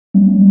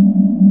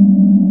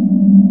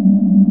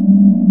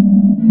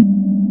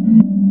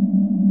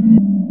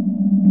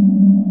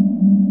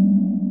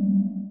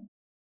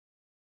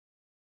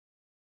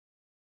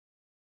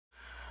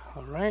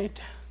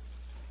right.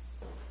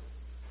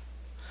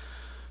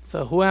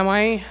 So who am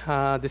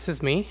I? This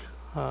is me.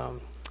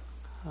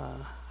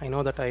 I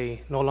know that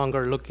I no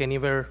longer look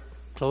anywhere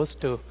close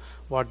to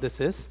what this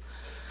is.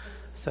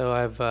 So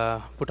I've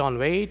put on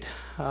weight,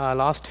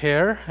 lost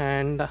hair,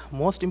 and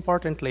most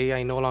importantly,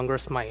 I no longer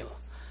smile.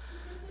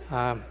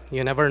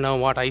 You never know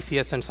what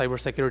ICS and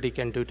cybersecurity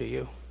can do to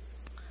you.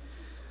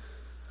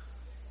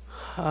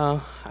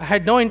 I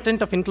had no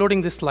intent of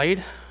including this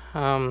slide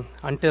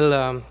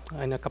until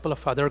in a couple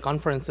of other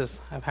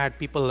conferences, I've had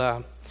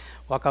people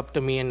walk up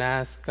to me and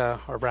ask,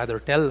 or rather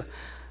tell,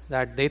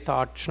 that they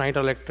thought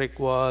Schneider Electric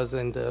was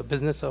in the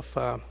business of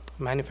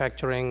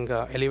manufacturing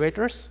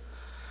elevators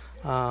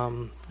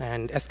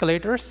and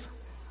escalators.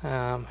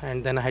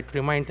 And then I had to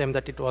remind them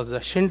that it was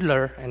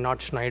Schindler and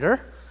not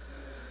Schneider.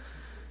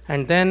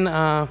 And then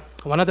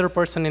one other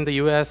person in the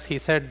US, he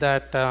said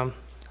that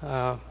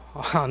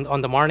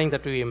on the morning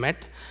that we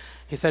met,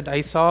 he said,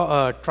 I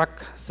saw a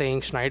truck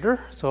saying Schneider,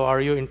 so are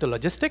you into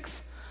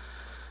logistics?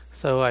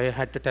 So I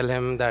had to tell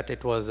him that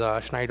it was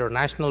Schneider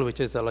National,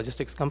 which is a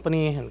logistics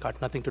company, and got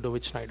nothing to do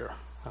with Schneider.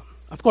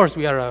 Of course,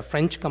 we are a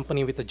French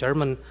company with a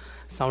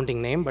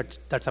German-sounding name, but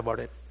that's about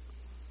it.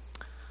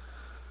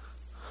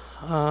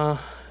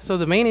 So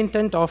the main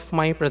intent of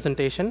my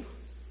presentation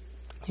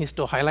is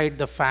to highlight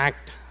the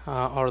fact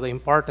or the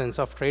importance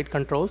of trade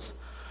controls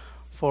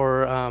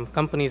for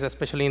companies,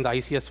 especially in the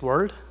ICS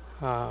world,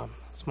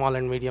 small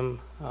and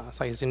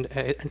medium-sized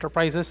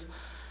enterprises,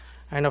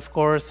 and of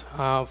course,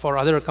 for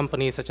other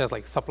companies such as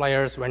like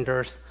suppliers,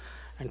 vendors,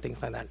 and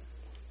things like that.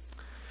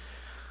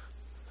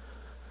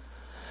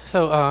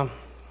 So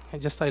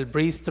I'll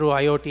breeze through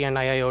IoT and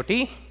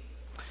IIoT.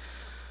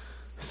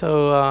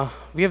 So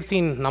we have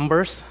seen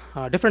numbers,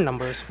 different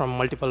numbers from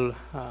multiple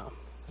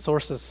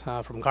sources,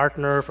 from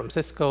Gartner, from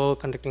Cisco,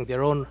 conducting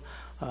their own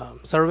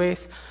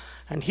surveys.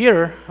 And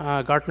here,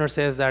 Gartner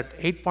says that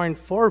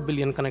 8.4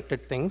 billion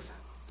connected things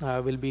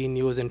will be in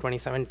use in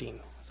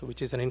 2017.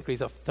 Which is an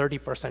increase of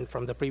 30%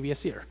 from the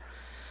previous year.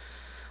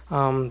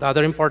 The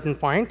other important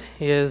point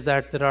is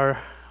that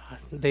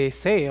they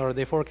say or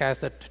they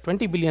forecast that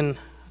 20 billion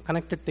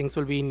connected things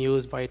will be in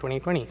use by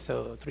 2020,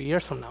 so 3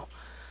 years from now.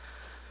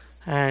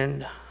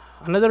 And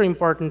another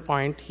important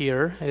point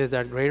here is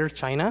that Greater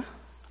China,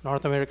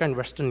 North America, and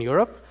Western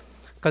Europe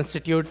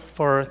constitute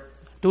for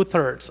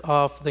 2/3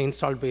 of the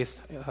installed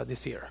base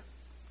this year.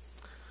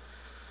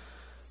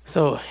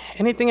 So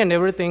anything and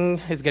everything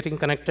is getting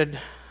connected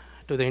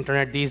to the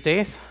internet these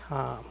days.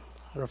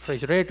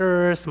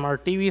 Refrigerators,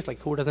 smart TVs,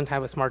 like who doesn't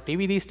have a smart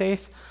TV these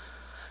days?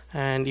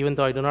 And even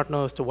though I do not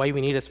know as to why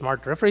we need a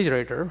smart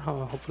refrigerator,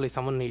 hopefully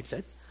someone needs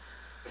it.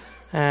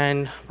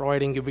 And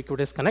providing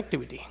ubiquitous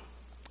connectivity.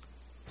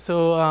 So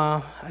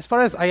as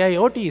far as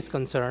IIoT is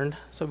concerned,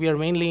 so we are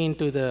mainly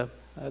into the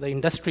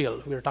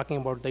industrial. We are talking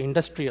about the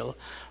industrial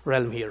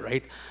realm here,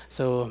 right?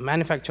 So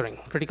manufacturing,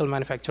 critical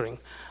manufacturing,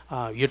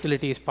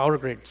 utilities, power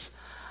grids,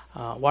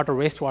 water,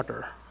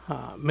 wastewater,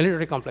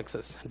 military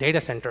complexes,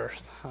 data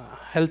centers,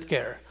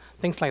 healthcare,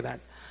 things like that.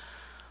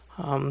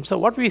 So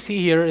what we see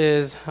here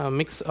is a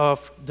mix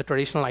of the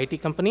traditional IT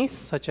companies,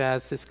 such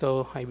as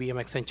Cisco, IBM,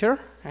 Accenture,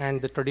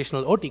 and the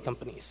traditional OT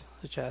companies,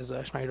 such as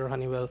Schneider,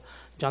 Honeywell,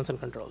 Johnson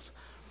Controls.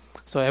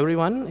 So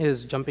everyone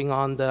is jumping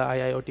on the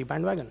IIoT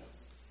bandwagon.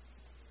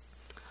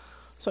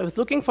 So I was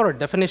looking for a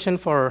definition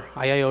for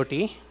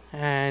IIoT,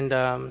 and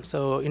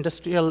so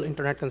Industrial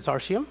Internet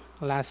Consortium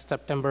last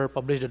September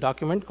published a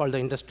document called the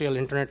Industrial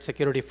Internet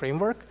Security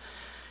Framework,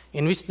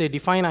 in which they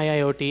define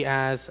IIoT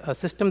as a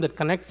system that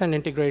connects and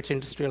integrates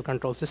industrial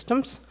control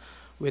systems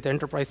with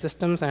enterprise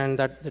systems, and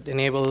that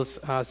enables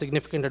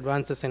significant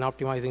advances in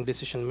optimizing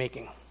decision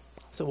making.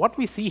 So what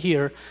we see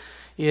here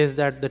is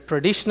that the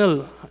traditional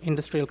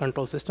industrial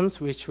control systems,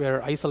 which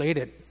were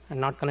isolated and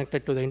not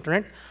connected to the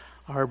internet,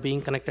 are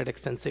being connected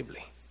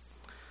extensively.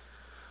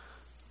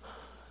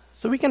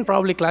 So we can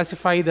probably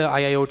classify the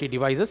IIoT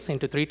devices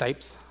into 3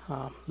 types,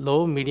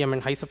 low, medium,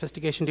 and high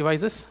sophistication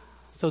devices.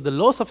 So the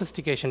low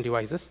sophistication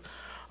devices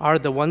are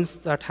the ones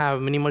that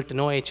have minimal to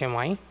no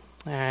HMI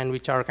and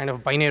which are kind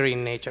of binary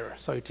in nature.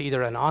 So it's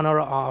either an on or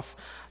off,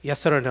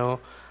 yes or no,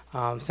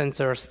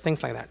 sensors,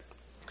 things like that.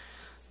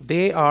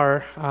 They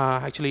are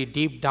actually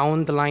deep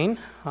down the line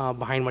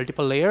behind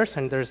multiple layers,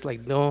 and there's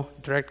like no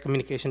direct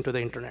communication to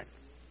the internet.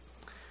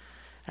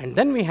 And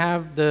then we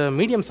have the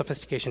medium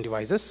sophistication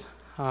devices,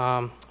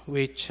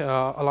 which,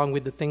 along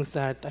with the things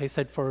that I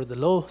said for the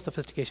low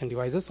sophistication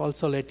devices,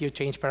 also let you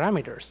change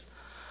parameters.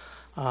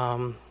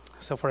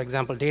 So for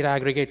example, data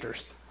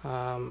aggregators,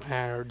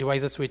 or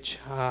devices which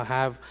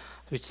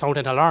sound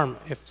an alarm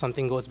if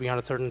something goes beyond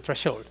a certain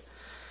threshold.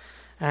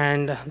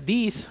 And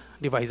these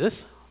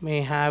devices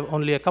may have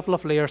only a couple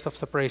of layers of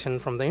separation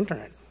from the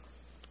internet.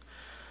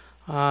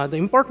 The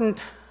important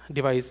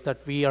device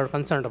that we are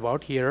concerned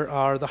about here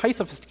are the high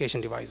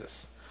sophistication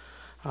devices,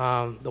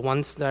 the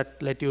ones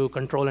that let you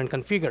control and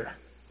configure.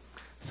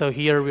 So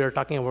here we are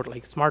talking about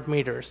like smart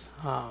meters,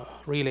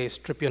 relays,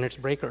 trip units,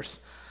 breakers.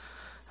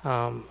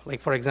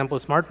 Like for example,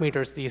 smart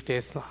meters these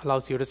days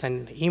allows you to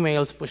send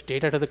emails, push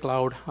data to the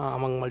cloud,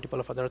 among multiple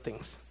of other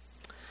things.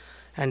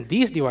 And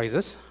these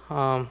devices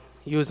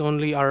use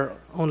only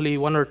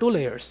 1 or 2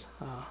 layers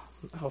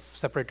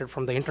separated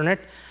from the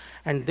internet,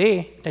 and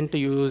they tend to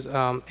use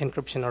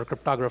encryption or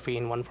cryptography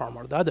in one form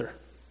or the other.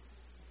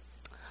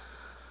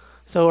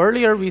 So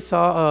earlier we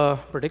saw a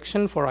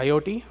prediction for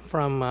IoT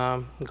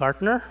from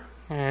Gartner,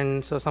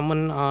 and so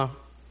someone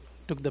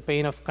took the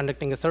pain of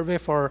conducting a survey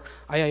for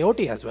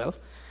IIoT as well,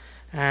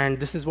 and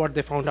this is what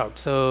they found out.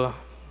 So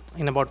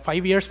in about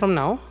 5 years from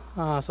now,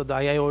 so the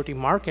IIoT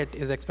market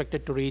is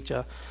expected to reach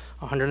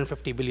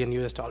 $150 billion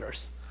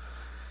US.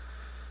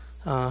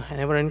 An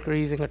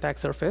ever-increasing attack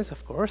surface,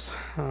 of course.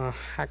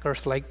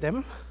 Hackers like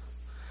them.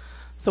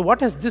 So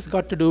what has this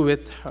got to do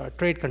with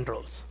trade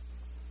controls?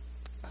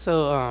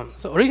 So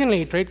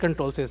originally, trade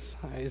controls is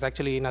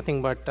actually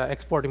nothing but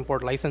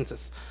export-import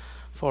licenses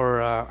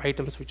for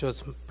items which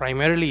was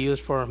primarily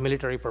used for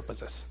military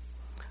purposes.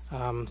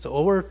 So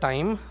over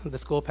time, the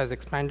scope has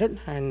expanded,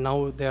 and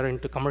now they're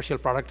into commercial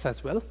products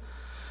as well.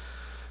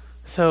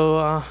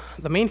 So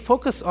the main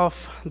focus of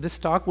this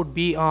talk would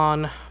be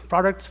on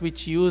products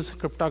which use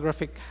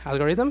cryptographic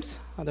algorithms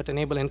that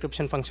enable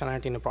encryption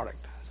functionality in a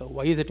product. So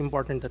why is it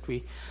important that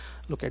we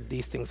look at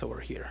these things over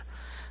here?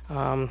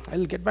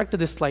 I'll get back to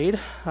this slide,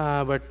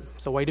 but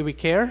so why do we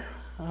care?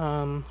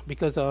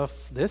 Because of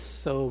this.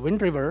 So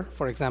Wind River,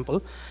 for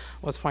example,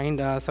 was fined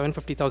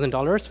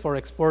 $750,000 for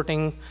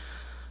exporting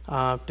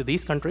to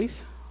these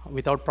countries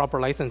without proper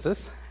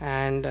licenses,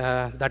 and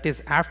that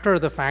is after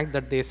the fact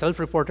that they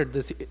self-reported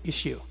this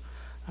issue.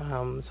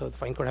 So the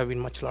fine could have been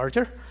much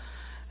larger.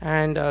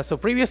 And so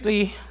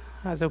previously,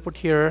 as I put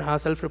here,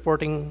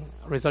 self-reporting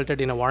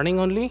resulted in a warning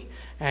only,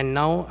 and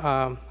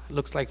now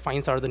looks like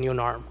fines are the new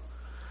norm.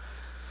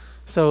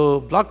 So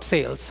blocked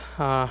sales,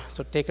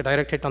 so take a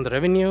direct hit on the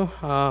revenue,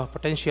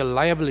 potential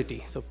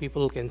liability, so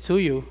people can sue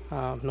you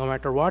no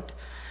matter what.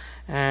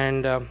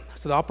 And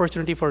so the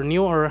opportunity for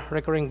new or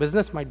recurring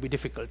business might be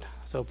difficult.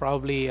 So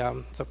probably,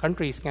 so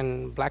countries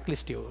can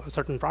blacklist you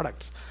certain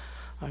products.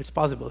 It's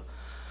possible.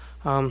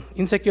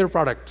 Insecure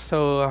product.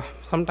 So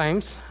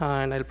sometimes,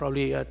 and I'll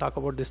probably talk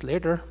about this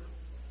later,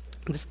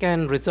 this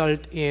can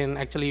result in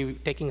actually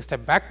taking a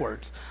step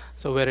backwards.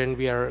 So wherein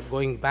we are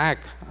going back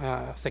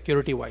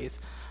security-wise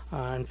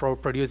and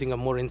producing a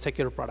more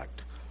insecure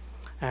product.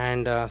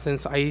 And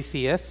since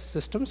ICS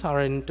systems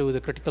are into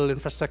the critical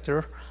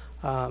infrastructure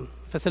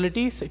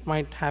facilities, it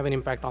might have an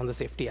impact on the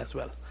safety as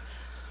well.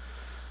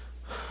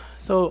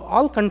 So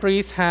all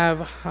countries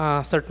have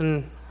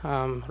certain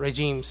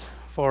regimes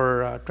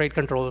for trade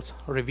controls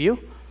review.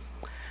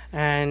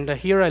 And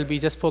here I'll be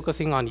just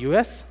focusing on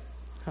US.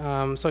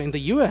 So in the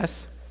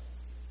US,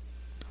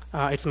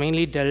 it's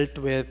mainly dealt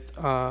with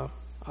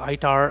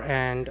ITAR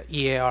and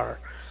EAR.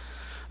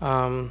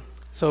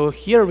 So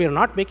here we are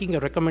not making a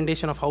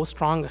recommendation of how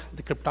strong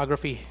the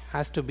cryptography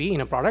has to be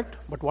in a product,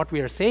 but what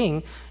we are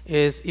saying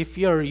is if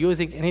you're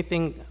using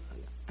anything,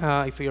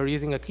 if you're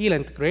using a key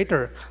length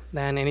greater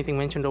than anything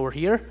mentioned over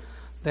here,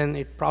 then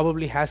it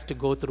probably has to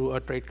go through a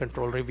trade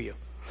control review.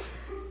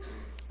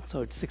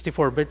 So it's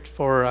 64-bit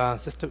for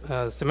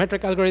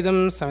symmetric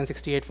algorithms,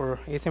 768 for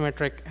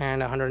asymmetric,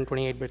 and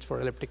 128 bits for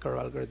elliptic curve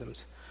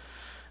algorithms.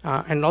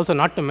 And also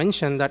not to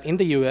mention that in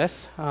the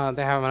US,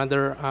 they have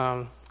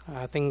another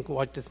thing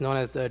what is known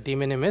as the de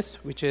minimis,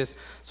 which is,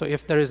 so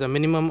if there is a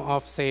minimum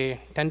of, say,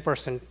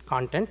 10%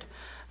 content,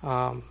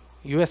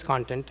 US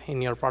content in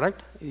your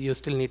product, you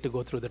still need to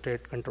go through the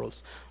trade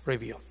controls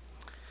review.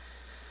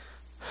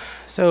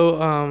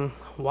 So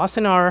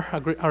Wassenaar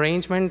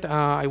arrangement,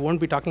 I won't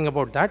be talking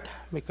about that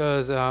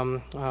because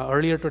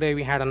earlier today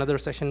we had another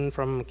session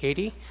from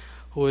Katie,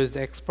 who is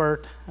the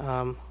expert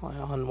on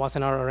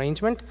Wassenaar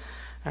arrangement,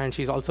 and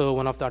she's also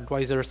one of the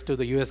advisors to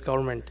the US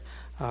government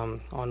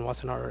on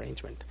Wassenaar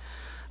arrangement.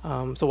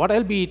 So what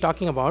I'll be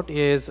talking about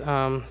is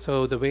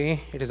so the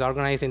way it is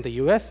organized in the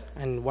US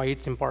and why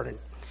it's important.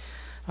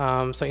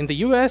 So in the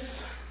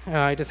US,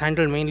 it is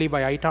handled mainly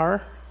by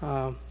ITAR.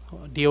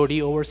 DoD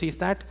oversees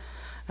that.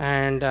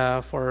 And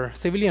for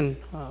civilian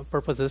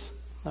purposes,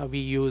 we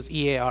use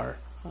EAR,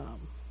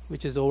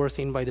 which is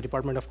overseen by the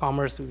Department of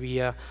Commerce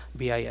via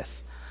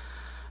BIS.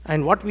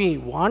 And what we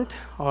want,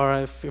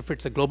 or if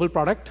it's a global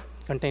product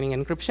containing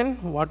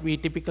encryption, what we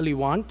typically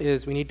want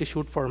is we need to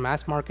shoot for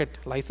mass market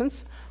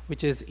license,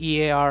 which is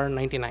EAR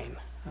 99.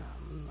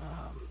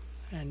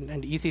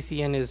 And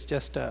ECCN is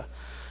just a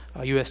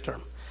US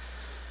term.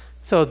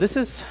 So this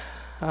is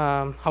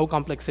how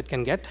complex it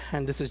can get,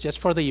 and this is just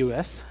for the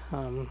US.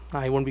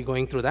 I won't be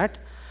going through that,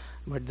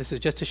 but this is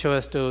just to show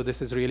us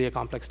this is really a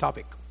complex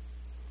topic.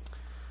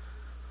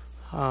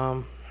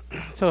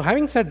 So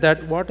having said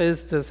that, what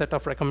is the set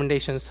of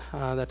recommendations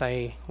that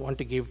I want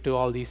to give to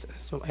all these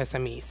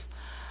SMEs?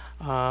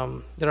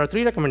 There are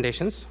 3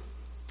 recommendations.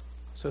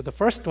 So the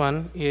first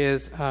one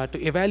is to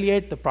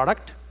evaluate the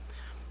product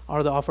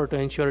or the offer to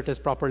ensure it is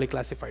properly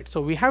classified. So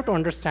we have to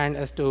understand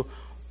as to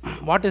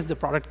what is the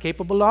product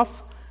capable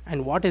of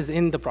and what is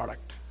in the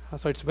product.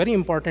 So it's very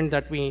important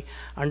that we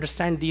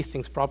understand these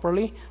things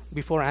properly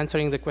before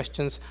answering the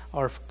questions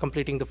or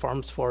completing the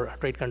forms for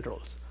trade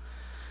controls.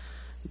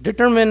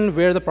 Determine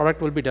where the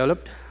product will be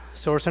developed.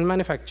 sourced and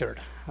manufactured.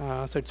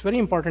 So it's very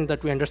important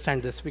that we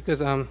understand this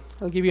because I'll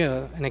give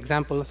you an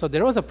example. So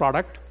there was a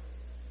product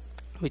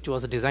which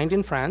was designed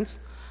in France,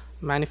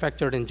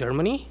 manufactured in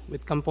Germany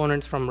with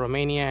components from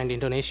Romania and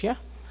Indonesia.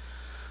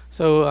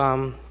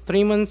 So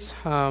 3 months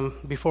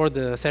before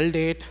the sell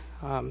date,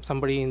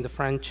 somebody in the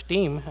French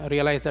team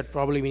realized that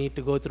probably we need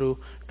to go through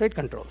trade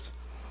controls.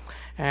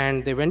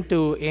 And they went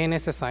to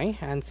ANSSI,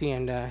 ANSI,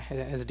 and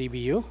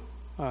SDBU,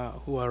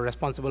 who are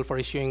responsible for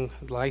issuing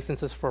the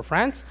licenses for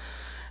France.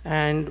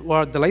 And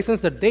what the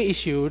license that they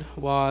issued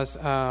was,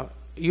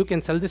 you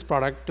can sell this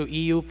product to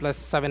EU plus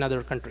 7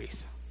 other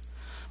countries.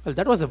 Well,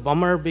 that was a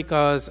bummer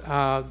because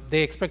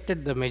they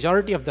expected the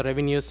majority of the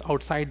revenues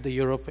outside the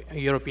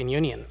European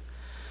Union.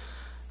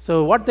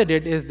 So what they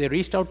did is they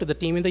reached out to the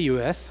team in the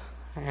US,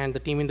 and the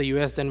team in the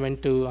US then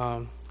went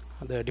to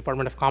the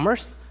Department of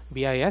Commerce,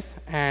 BIS,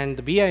 and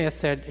the BIS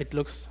said it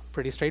looks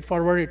pretty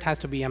straightforward. It has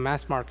to be a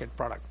mass market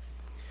product.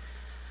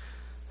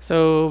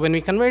 So when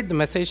we conveyed the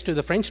message to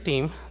the French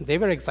team, they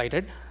were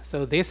excited.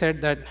 So they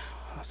said that,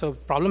 so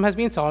problem has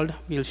been solved.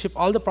 We'll ship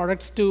all the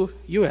products to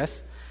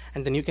US,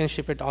 and then you can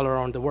ship it all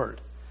around the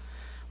world.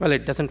 Well,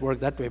 it doesn't work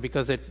that way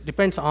because it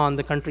depends on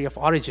the country of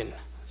origin.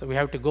 So we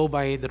have to go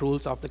by the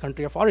rules of the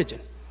country of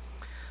origin.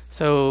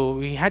 So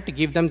we had to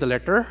give them the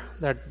letter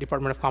that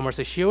Department of Commerce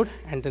issued,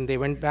 and then they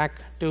went back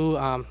to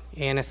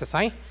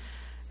ANSSI,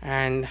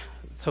 and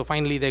so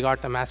finally they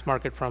got a mass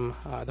market from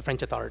the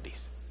French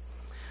authorities.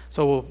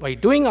 So by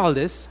doing all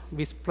this,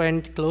 we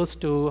spent close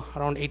to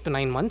around 8 to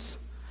 9 months,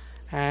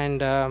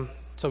 and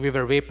so we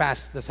were way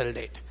past the sell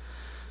date.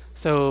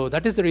 So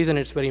that is the reason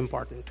it's very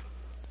important.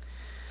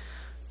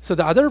 So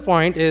the other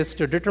point is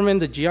to determine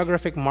the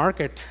geographic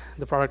market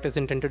the product is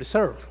intended to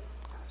serve.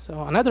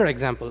 So another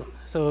example.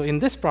 So in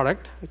this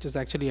product, which is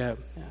actually a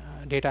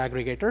data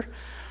aggregator,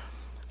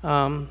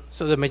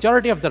 so the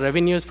majority of the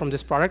revenues from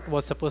this product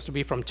was supposed to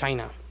be from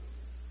China.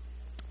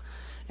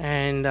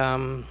 And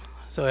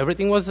so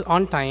everything was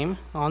on time,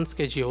 on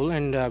schedule,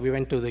 and we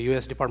went to the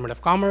US Department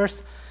of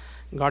Commerce,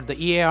 got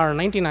the EAR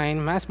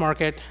 99 mass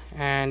market,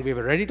 and we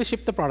were ready to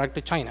ship the product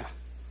to China.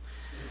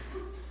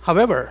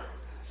 However,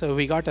 so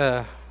we got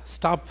a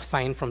stop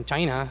sign from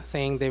China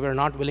saying they were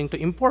not willing to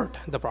import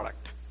the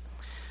product.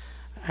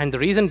 And the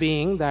reason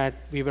being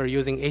that we were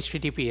using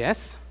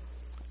HTTPS,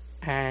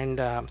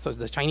 and so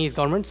the Chinese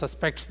government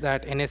suspects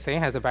that NSA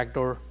has a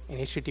backdoor in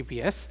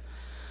HTTPS.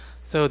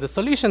 So the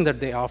solution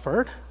that they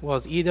offered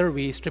was either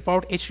we strip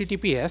out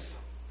HTTPS,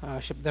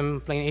 ship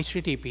them plain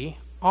HTTP,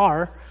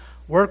 or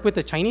work with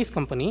a Chinese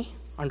company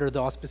under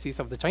the auspices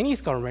of the Chinese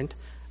government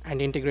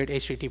and integrate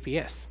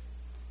HTTPS.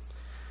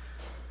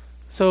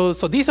 So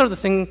these are the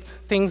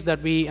things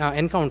that we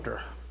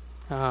encounter.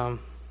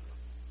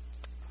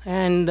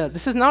 And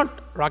this is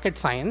not rocket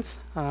science,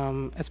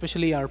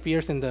 especially our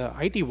peers in the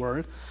IT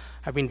world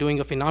have been doing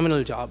a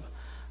phenomenal job.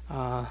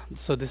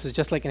 So this is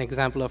just like an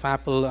example of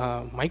Apple.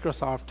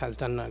 Microsoft has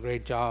done a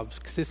great job.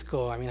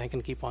 Cisco, I mean, I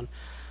can keep on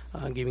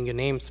giving you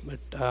names.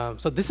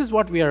 But so this is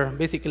what we are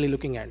basically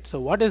looking at. So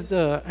what is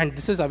the, and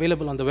this is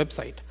available on the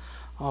website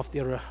of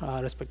their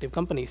respective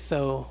companies.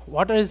 So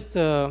what is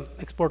the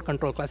export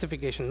control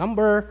classification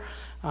number?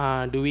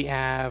 Do we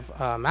have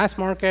mass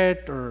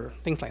market or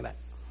things like that?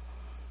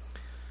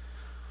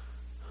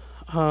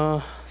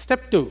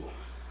 Step 2,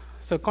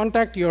 so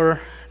contact your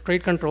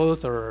trade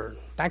controls or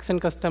tax and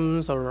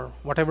customs or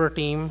whatever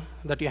team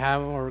that you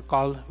have or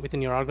call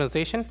within your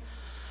organization,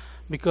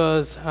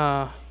 because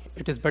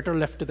it is better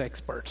left to the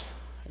experts.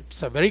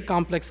 It's a very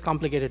complex,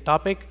 complicated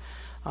topic.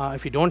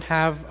 If you don't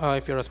have,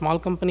 if you're a small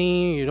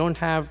company, you don't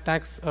have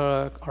tax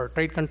or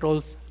trade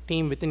controls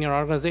team within your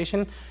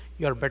organization,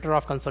 you're better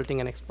off consulting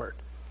an expert.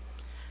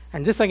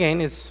 And this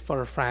again is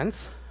for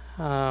France.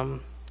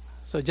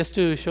 So just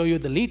to show you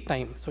the lead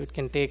time, so it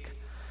can take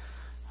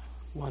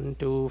 1,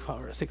 2,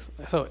 4, 6,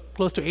 so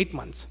close to 8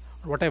 months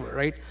or whatever,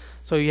 right?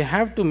 So you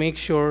have to make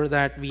sure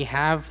that we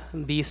have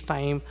these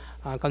time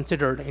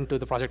considered into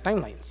the project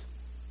timelines.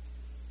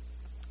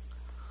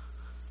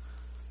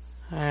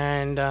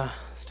 And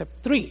step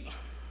 3,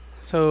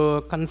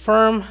 so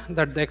confirm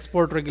that the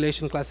export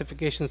regulation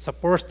classification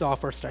supports the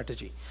offer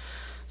strategy.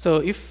 So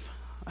if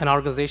an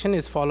organization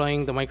is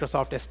following the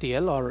Microsoft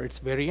STL or its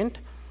variant,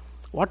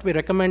 what we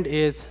recommend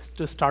is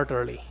to start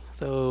early.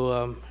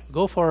 So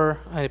go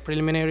for a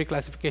preliminary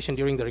classification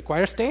during the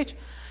require stage,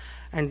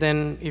 and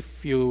then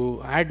if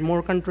you add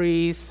more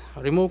countries,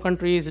 remove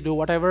countries, do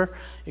whatever,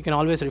 you can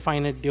always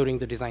refine it during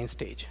the design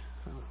stage.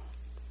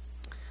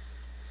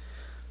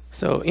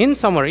 So in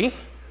summary,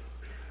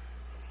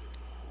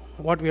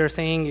 what we are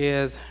saying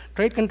is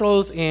trade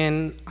controls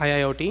in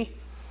IIoT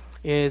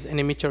is an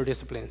immature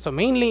discipline. So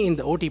mainly in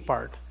the OT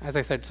part, as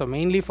I said, so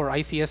mainly for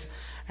ICS,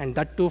 and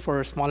that too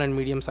for small and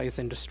medium-sized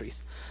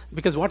industries.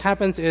 Because what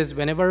happens is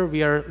whenever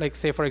we are, like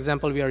say for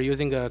example, we are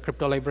using a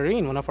crypto library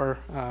in one of our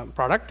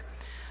product,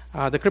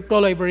 the crypto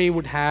library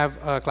would have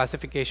a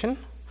classification,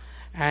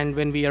 and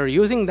when we are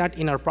using that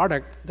in our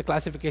product, the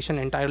classification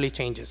entirely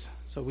changes.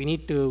 So we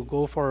need to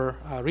go for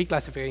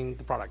reclassifying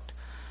the product.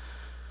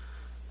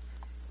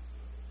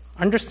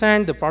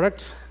 Understand the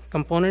product's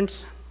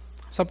components,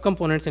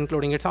 subcomponents,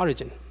 including its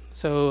origin.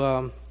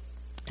 So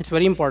it's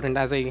very important,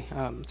 as I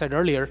said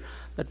earlier,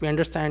 that we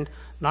understand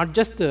not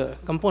just the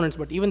components,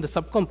 but even the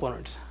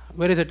subcomponents.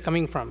 Where is it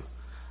coming from?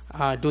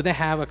 Do they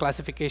have a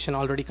classification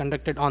already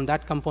conducted on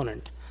that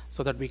component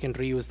so that we can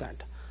reuse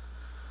that?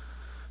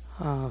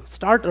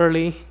 Start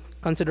early,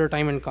 consider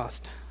time and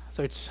cost.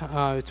 So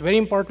it's very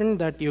important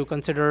that you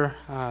consider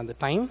the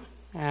time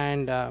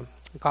and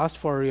cost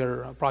for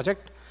your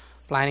project,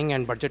 planning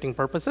and budgeting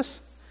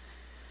purposes.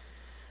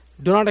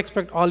 Do not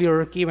expect all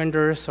your key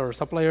vendors or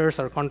suppliers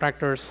or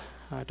contractors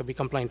to be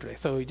compliant today.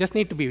 So you just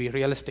need to be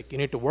realistic. You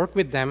need to work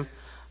with them.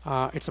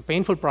 It's a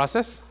painful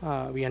process,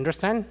 we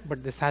understand,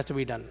 but this has to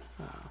be done.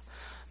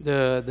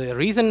 The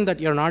reason that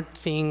you're not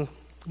seeing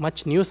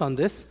much news on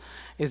this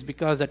is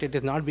because that it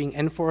is not being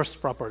enforced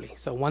properly.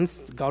 So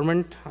once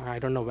government, I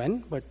don't know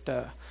when, but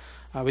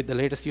with the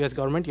latest US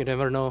government, you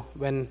never know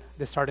when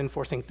they start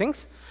enforcing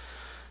things.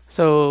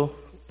 So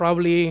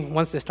probably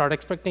once they start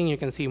expecting, you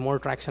can see more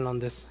traction on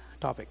this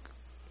topic.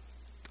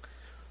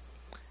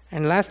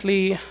 And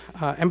lastly,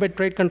 embed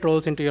trade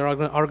controls into your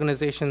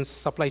organization's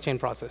supply chain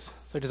process.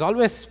 So it is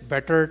always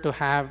better to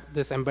have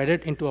this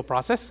embedded into a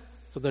process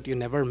so that you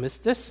never miss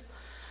this.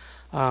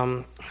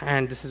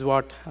 And this is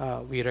what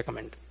we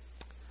recommend.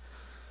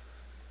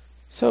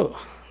 So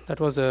that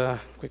was a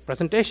quick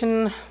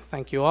presentation.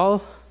 Thank you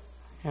all.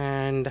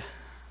 And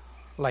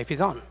life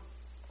is on.